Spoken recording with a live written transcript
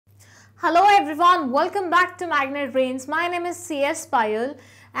Hello everyone, welcome back to magnet brains. My name is CS Payal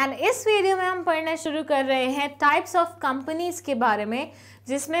and इस video में हम पढ़ना शुरू कर रहे हैं टाइप्स ऑफ कंपनीज के बारे में,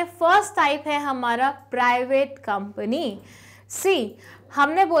 जिसमें फर्स्ट टाइप है हमारा प्राइवेट कंपनी।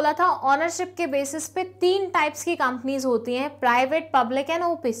 हमने बोला था ऑनरशिप के बेसिस पे 3 टाइप्स की कंपनीज होती हैं, प्राइवेट, पब्लिक एंड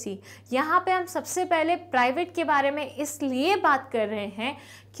OPC। यहाँ पे हम सबसे पहले प्राइवेट के बारे में इसलिए बात कर रहे हैं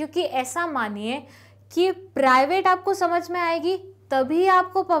क्योंकि ऐसा मानिए कि प्राइवेट आपको समझ में आएगी तभी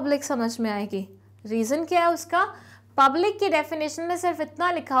आपको पब्लिक समझ में आएगी। रीज़न क्या है उसका? पब्लिक की डेफिनेशन में सिर्फ इतना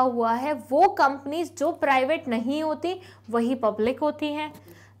लिखा हुआ है, वो कंपनीज जो प्राइवेट नहीं होती वही पब्लिक होती हैं।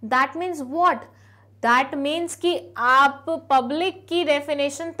 That means what? That means कि आप पब्लिक की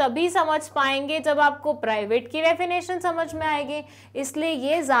डेफिनेशन तभी समझ पाएंगे जब आपको प्राइवेट की डेफिनेशन समझ में आएगी, इसलिए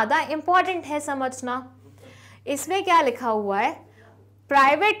ये ज़्यादा इम्पॉर्टेंट है समझना। इसमें क्या लिखा हुआ है?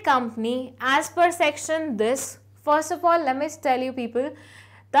 Private company as per section this. First of all let me tell you people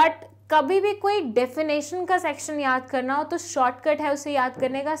that कभी भी कोई डेफिनेशन का सेक्शन याद करना हो तो शॉर्टकट है उसे याद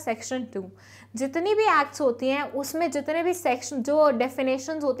करने का सेक्शन 2। जितनी भी एक्ट्स होती हैं उसमें जितने भी सेक्शन जो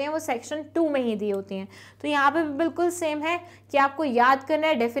डेफिनेशंस होते हैं वो सेक्शन 2 में ही दी होती हैं। तो यहाँ पे भी बिल्कुल सेम है कि आपको याद करना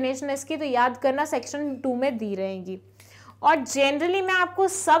है डेफिनेशन इसकी, तो याद करना सेक्शन 2 में दी रहेगी। और जनरली मैं आपको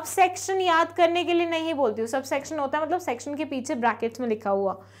सब सेक्शन याद करने के लिए नहीं बोलती हूँ। सब सेक्शन होता है मतलब सेक्शन के पीछे ब्रैकेट्स में लिखा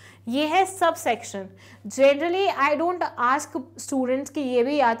हुआ, ये है sub section. Generally I don't ask students कि ये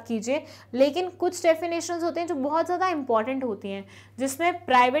भी याद कीजिए, लेकिन कुछ डेफिनेशंस होते हैं जो बहुत ज़्यादा इंपॉर्टेंट होती हैं, जिसमें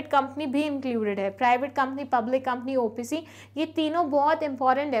प्राइवेट कंपनी भी इंक्लूडेड है। Private company, public company, OPC, ये तीनों बहुत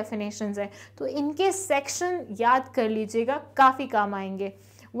इंपॉर्टेंट डेफिनेशंस हैं, तो इनके सेक्शन याद कर लीजिएगा, काफ़ी काम आएंगे।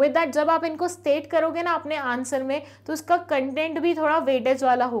 विद दैट जब आप इनको स्टेट करोगे ना अपने आंसर में तो उसका कंटेंट भी थोड़ा वेटेज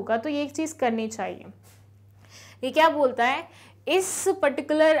वाला होगा, तो ये एक चीज़ करनी चाहिए। ये क्या बोलता है? इस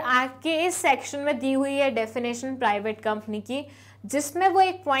पर्टिकुलर एक्ट के इस सेक्शन में दी हुई है डेफिनेशन प्राइवेट कंपनी की, जिसमें वो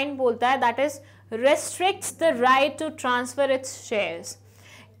एक पॉइंट बोलता है that is restricts the right to transfer it's shares.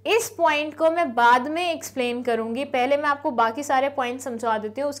 इस पॉइंट को मैं बाद में एक्सप्लेन करूंगी, पहले मैं आपको बाकी सारे पॉइंट समझा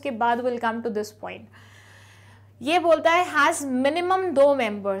देती हूँ, उसके बाद will come to this point. ये बोलता है हैज़ मिनिमम 2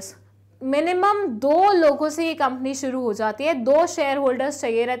 मेंबर्स। मिनिमम 2 लोगों से ये कंपनी शुरू हो जाती है, 2 शेयर होल्डर्स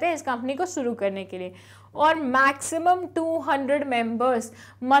चाहिए रहते हैं इस कंपनी को शुरू करने के लिए, और मैक्सिमम 200 मेंबर्स।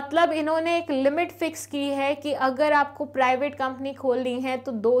 मतलब इन्होंने एक लिमिट फिक्स की है कि अगर आपको प्राइवेट कंपनी खोलनी है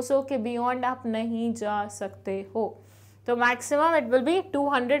तो 200 के बियॉन्ड आप नहीं जा सकते हो। तो maximum it will be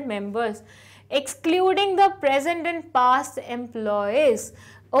 200 members, excluding the present and past employees.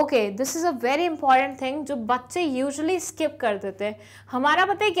 Okay, this is a very important thing जो बच्चे यूजुअली स्किप कर देते हैं। हमारा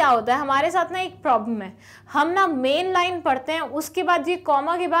पता है क्या होता है, हमारे साथ ना एक प्रॉब्लम है, हम ना मेन लाइन पढ़ते हैं, उसके बाद ये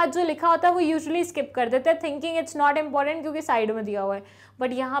कॉमा के बाद जो लिखा होता है वो यूजुअली स्किप कर देते हैं, थिंकिंग इट्स नॉट इम्पॉर्टेंट क्योंकि साइड में दिया हुआ है,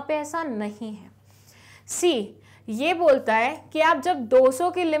 बट यहाँ पे ऐसा नहीं है। ये बोलता है कि आप जब 200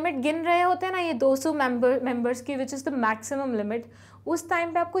 की लिमिट गिन रहे होते हैं ना, ये 200 मेंबर्स की which is the maximum limit, उस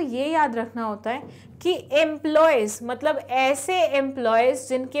टाइम पे आपको ये याद रखना होता है कि एम्प्लॉयज़ मतलब ऐसे एम्प्लॉयज़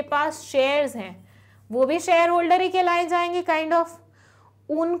जिनके पास शेयर्स हैं, वो भी शेयर होल्डर ही कहलाए जाएंगे काइंड ऑफ,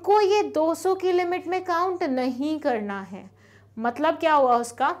 उनको ये 200 की लिमिट में काउंट नहीं करना है। मतलब क्या हुआ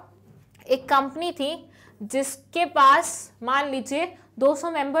उसका? एक कंपनी थी जिसके पास मान लीजिए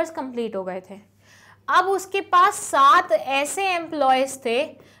 200 मेंबर्स कंप्लीट हो गए थे, अब उसके पास 7 ऐसे एम्प्लॉयज़ थे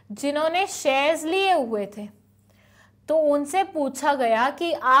जिन्होंने शेयर्स लिए हुए थे। तो उनसे पूछा गया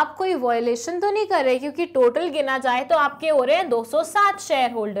कि आप कोई वायलेशन तो नहीं कर रहे, क्योंकि टोटल गिना जाए तो आपके हो रहे हैं 207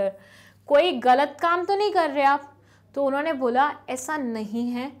 शेयर होल्डर, कोई गलत काम तो नहीं कर रहे आप? तो उन्होंने बोला ऐसा नहीं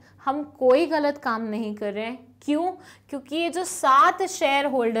है, हम कोई गलत काम नहीं कर रहे हैं। क्यों? क्योंकि ये जो 7 शेयर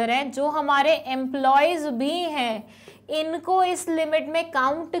होल्डर हैं जो हमारे एम्प्लॉयज़ भी हैं, इनको इस लिमिट में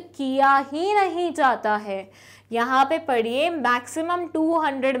काउंट किया ही नहीं जाता है। यहाँ पे पढ़िए, maximum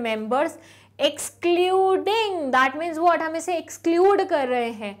 200 members excluding, that means what? हम इसे एक्सक्लूड कर रहे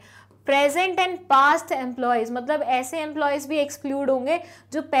हैं प्रेजेंट एंड पास्ट एम्प्लॉयज़, मतलब ऐसे एम्प्लॉयज़ भी एक्सक्लूड होंगे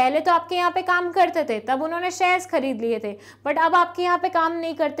जो पहले तो आपके यहाँ पे काम करते थे, तब उन्होंने शेयर्स खरीद लिए थे, बट अब आपके यहाँ पे काम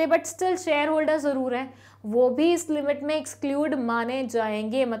नहीं करते बट स्टिल शेयर होल्डर ज़रूर हैं, वो भी इस लिमिट में एक्सक्लूड माने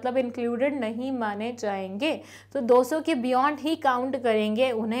जाएंगे, मतलब इंक्लूडेड नहीं माने जाएंगे। तो 200 के बियॉन्ड ही काउंट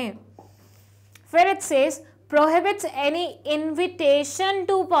करेंगे उन्हें। फिर it says prohibits any invitation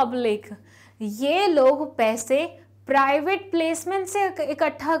to public. ये लोग पैसे प्राइवेट प्लेसमेंट से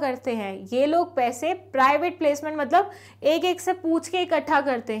इकट्ठा करते हैं। ये लोग पैसे प्राइवेट प्लेसमेंट मतलब एक से पूछ के इकट्ठा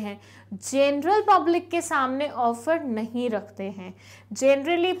करते हैं, जनरल पब्लिक के सामने ऑफर नहीं रखते हैं।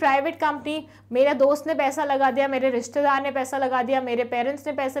 जनरली प्राइवेट कंपनी, मेरा दोस्त ने पैसा लगा दिया, मेरे रिश्तेदार ने पैसा लगा दिया, मेरे पेरेंट्स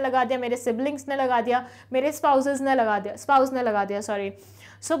ने पैसा लगा दिया, मेरे सिबलिंग्स ने लगा दिया, मेरे स्पाउस ने लगा दिया,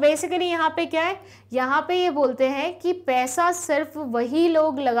 सो बेसिकली यहाँ पे क्या है, यहाँ पे ये बोलते हैं कि पैसा सिर्फ वही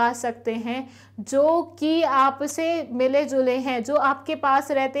लोग लगा सकते हैं जो कि आपसे मिले जुले हैं, जो आपके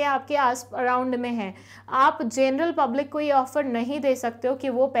पास रहते हैं, आपके आस अराउंड में हैं। आप जनरल पब्लिक को ये ऑफर नहीं दे सकते हो कि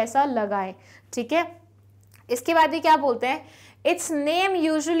वो पैसा लगाए, ठीक है। इसके बाद ये क्या बोलते हैं, it's name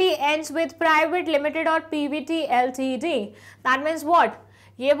usually ends with private limited और Pvt LTD. That means what,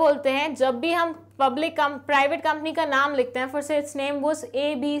 ये बोलते हैं जब भी हम प्राइवेट कंपनी का नाम लिखते हैं, फॉर से इट्स नेम वाज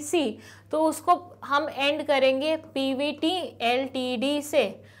ABC, तो उसको हम एंड करेंगे पीवीटी एलटीडी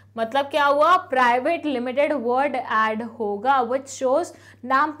से। मतलब क्या हुआ, प्राइवेट लिमिटेड वर्ड ऐड होगा, विच शोज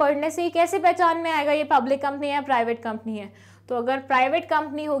नाम पढ़ने से ही कैसे पहचान में आएगा ये पब्लिक कंपनी है प्राइवेट कंपनी है। तो अगर प्राइवेट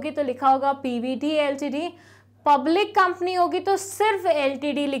कंपनी होगी तो लिखा होगा पीवीटी एलटीडी, पब्लिक कंपनी होगी तो सिर्फ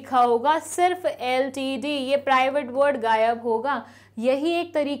एलटीडी लिखा होगा, सिर्फ एलटीडी, ये प्राइवेट वर्ड गायब होगा। यही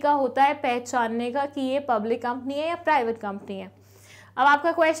एक तरीका होता है पहचानने का कि ये पब्लिक कंपनी है या प्राइवेट कंपनी है। अब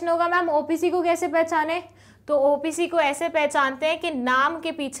आपका क्वेश्चन होगा मैम ओपीसी को कैसे पहचाने, तो ओपीसी को ऐसे पहचानते हैं कि नाम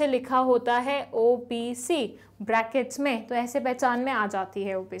के पीछे लिखा होता है ओपीसी ब्रैकेट्स में, तो ऐसे पहचान में आ जाती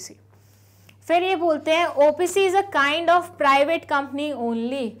है ओपीसी। फिर ये बोलते हैं OPC is a kind of private company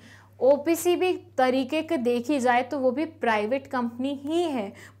only. OPC भी तरीके के देखी जाए तो वो भी प्राइवेट कंपनी ही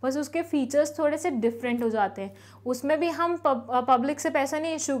है, बस उसके फीचर्स थोड़े से डिफरेंट हो जाते हैं। उसमें भी हम पब्लिक से पैसा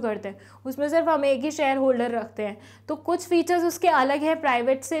नहीं इशू करते, उसमें सिर्फ हम एक ही शेयर होल्डर रखते हैं, तो कुछ फीचर्स उसके अलग है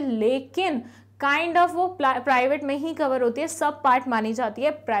प्राइवेट से, लेकिन काइंड ऑफ वो प्राइवेट में ही कवर होती है, सब पार्ट मानी जाती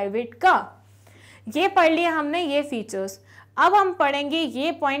है प्राइवेट का। ये पढ़ लिया हमने ये फीचर्स। अब हम पढ़ेंगे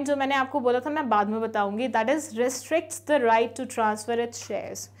ये पॉइंट जो मैंने आपको बोला था, मैं बाद में बताऊंगी, that is restricts the right to transfer it's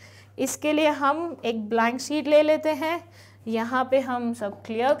shares. इसके लिए हम एक ब्लैंक शीट ले लेते हैं, यहाँ पे हम सब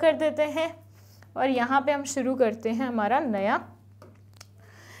क्लियर कर देते हैं और यहाँ पे हम शुरू करते हैं हमारा नया।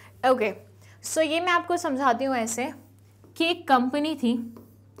 ओके, सो ये मैं आपको समझाती हूँ ऐसे कि एक कंपनी थी,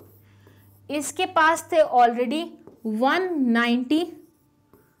 इसके पास थे ऑलरेडी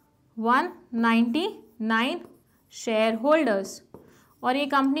 199 शेयर होल्डर्स, और ये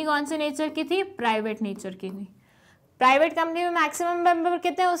कंपनी कौन से नेचर की थी, प्राइवेट नेचर की थी। प्राइवेट कंपनी में मैक्सिमम मेंबर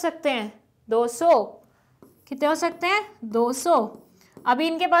कितने हो सकते हैं, 200। कितने हो सकते हैं, 200। अभी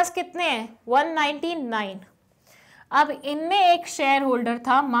इनके पास कितने हैं, 199। अब इनमें एक शेयर होल्डर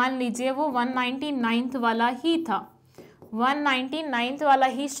था, मान लीजिए वो 199 वाला ही था, 199 वाला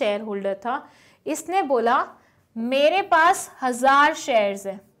ही शेयर होल्डर था। इसने बोला मेरे पास 1000 शेयर्स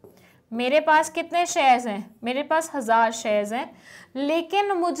हैं, मेरे पास कितने शेयर्स हैं, मेरे पास 1000 शेयर्स हैं,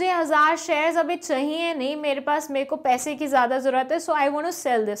 लेकिन मुझे 1000 शेयर्स अभी चाहिए नहीं, मेरे को पैसे की ज़्यादा ज़रूरत है, सो I want to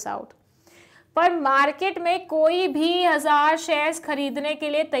cell this out. पर मार्केट में कोई भी 1000 शेयर्स खरीदने के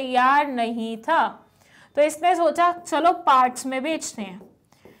लिए तैयार नहीं था, तो इसने सोचा चलो पार्ट्स में बेचते हैं।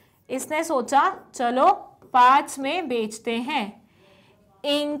 इसने सोचा चलो पार्ट्स में बेचते हैं।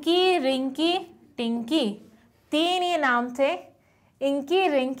 इंकी, रिंकी, टिंकी, 3 ये नाम थे, इंकी,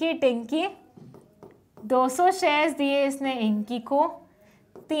 रिंकी, टिंकी। 200 शेयर्स दिए इसने इंकी को,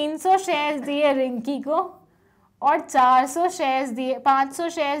 300 शेयर्स दिए रिंकी को, और 400 शेयर्स दिए, 500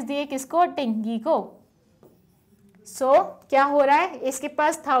 शेयर्स दिए किसको, टिंकी को। सो क्या हो रहा है, इसके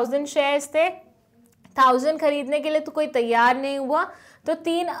पास 1000 शेयर्स थे, 1000 खरीदने के लिए तो कोई तैयार नहीं हुआ, तो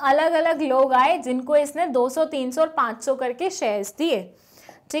 3 अलग अलग लोग आए जिनको इसने 200, 300 और 500 करके शेयर्स दिए।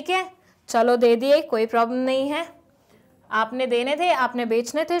 ठीक है, चलो दे दिए, कोई प्रॉब्लम नहीं है, आपने देने थे, आपने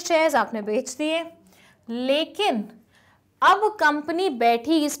बेचने थे शेयर्स, आपने बेच दिए। लेकिन अब कंपनी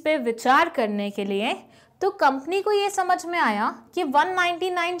बैठी इस पे विचार करने के लिए, तो कंपनी को ये समझ में आया कि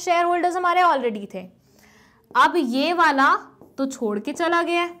 199 शेयर होल्डर्स हमारे ऑलरेडी थे, अब ये वाला तो छोड़ के चला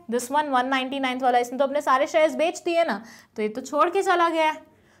गया, दिस वन 199 वाला, इसने तो अपने सारे शेयर्स बेच दिए ना, तो ये तो छोड़ के चला गया,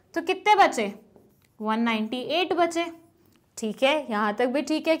 तो कितने बचे, 198 बचे। ठीक है, यहाँ तक भी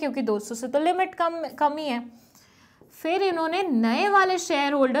ठीक है, क्योंकि 200 से तो लिमिट कम ही है। फिर इन्होंने नए वाले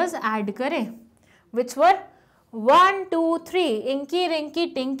शेयर होल्डर्स ऐड करे, विच वर 1 2 3, इंकी, रिंकी,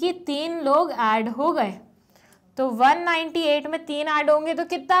 टिंकी, 3 लोग ऐड हो गए। तो 198 में 3 ऐड होंगे तो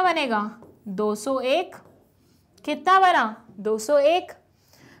कितना बनेगा, 201। कितना बना, 201।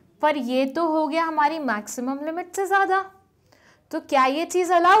 पर ये तो हो गया हमारी मैक्सिमम लिमिट से ज़्यादा, तो क्या ये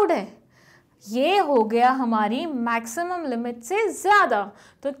चीज़ अलाउड है, ये हो गया हमारी मैक्सिमम लिमिट से ज़्यादा,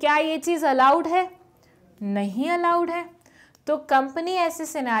 तो क्या ये चीज़ अलाउड है, नहीं अलाउड है। तो कंपनी ऐसे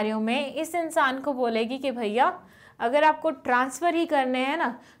सिनेरियो में इस इंसान को बोलेगी कि भैया अगर आपको ट्रांसफ़र ही करने हैं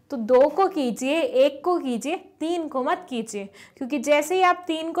ना, तो 2 को कीजिए, 1 को कीजिए, 3 को मत कीजिए, क्योंकि जैसे ही आप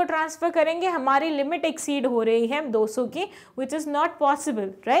 3 को ट्रांसफ़र करेंगे हमारी लिमिट एक्सीड हो रही है 200 की, which is not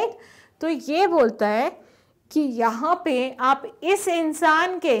possible, right. तो ये बोलता है कि यहाँ पे आप इस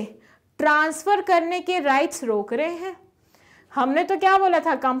इंसान के ट्रांसफ़र करने के राइट्स रोक रहे हैं। हमने तो क्या बोला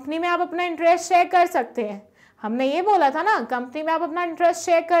था, कंपनी में आप अपना इंटरेस्ट शेयर कर सकते हैं, हमने ये बोला था ना, कंपनी में आप अपना इंटरेस्ट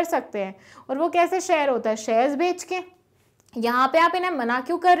शेयर कर सकते हैं। और वो कैसे शेयर होता है, शेयर्स बेच के। यहाँ पे आप इन्हें मना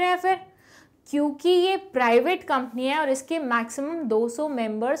क्यों कर रहे हैं फिर, क्योंकि ये प्राइवेट कंपनी है और इसके मैक्सिमम 200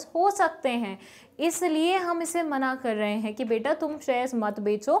 मेंबर्स हो सकते हैं, इसलिए हम इसे मना कर रहे हैं कि बेटा तुम शेयर्स मत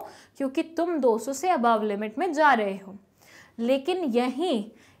बेचो क्योंकि तुम 200 से अबव लिमिट में जा रहे हो। लेकिन यहीं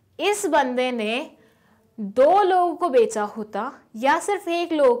इस बंदे ने 2 लोगों को बेचा होता या सिर्फ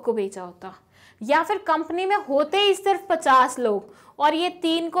 1 लोग को बेचा होता, या फिर कंपनी में होते ही सिर्फ 50 लोग और ये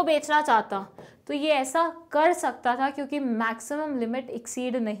 3 को बेचना चाहता, तो ये ऐसा कर सकता था क्योंकि मैक्सिमम लिमिट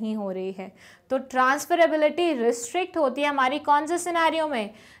एक्सीड नहीं हो रही है। तो ट्रांसफरेबिलिटी रिस्ट्रिक्ट होती है हमारी कौन से सिनेरियो में,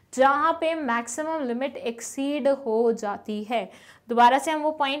 जहाँ पे मैक्सिमम लिमिट एक्सीड हो जाती है। दोबारा से हम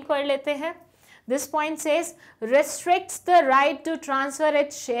वो पॉइंट पढ़ लेते हैं। This point says restricts the right to transfer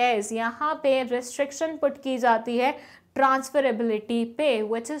its shares। यहाँ पे restriction put की जाती है transferability पे,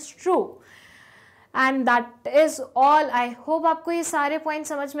 which is true। And that is all. I hope आपको ये सारे पॉइंट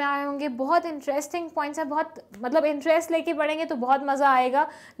समझ में आए होंगे। बहुत इंटरेस्टिंग पॉइंट्स हैं, बहुत मतलब इंटरेस्ट लेके पढ़ेंगे तो बहुत मज़ा आएगा,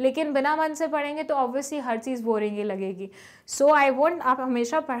 लेकिन बिना मन से पढ़ेंगे तो ऑब्वियसली हर चीज़ बोरिंग ही लगेगी। सो आई वॉन्ट आप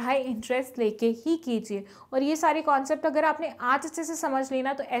हमेशा पढ़ाई इंटरेस्ट लेके ही कीजिए। और ये सारी कॉन्सेप्ट अगर आपने आज अच्छे से समझ ली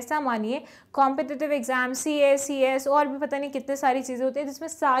ना, तो ऐसा मानिए कॉम्पिटिटिव एग्जाम CS और भी पता नहीं कितने सारी चीज़ें होती हैं जिसमें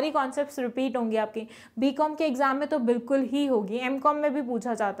सारी कॉन्सेप्ट्स रिपीट होंगी आपकी। BCom के एग्जाम में तो बिल्कुल ही होगी, MCom में भी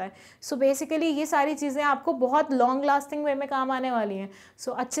पूछा जाता है। सो बेसिकली ये सारी चीज़ें आपको बहुत लॉन्ग लास्टिंग वे में काम आने वाली हैं।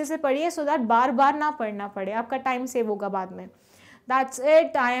 सो अच्छे से पढ़िए सो दैट बार बार ना पढ़ना पड़े, आपका टाइम सेव होगा बाद में। That's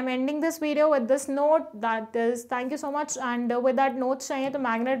it. I am ending this video with this note. That is, thank you so much. And with that notes चाहिए तो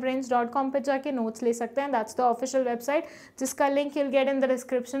magnetbrainsbhopal पे जाके notes ले सकते हैं. That's the official website जिसका link you'll get in the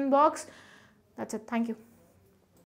description box. That's it. Thank you.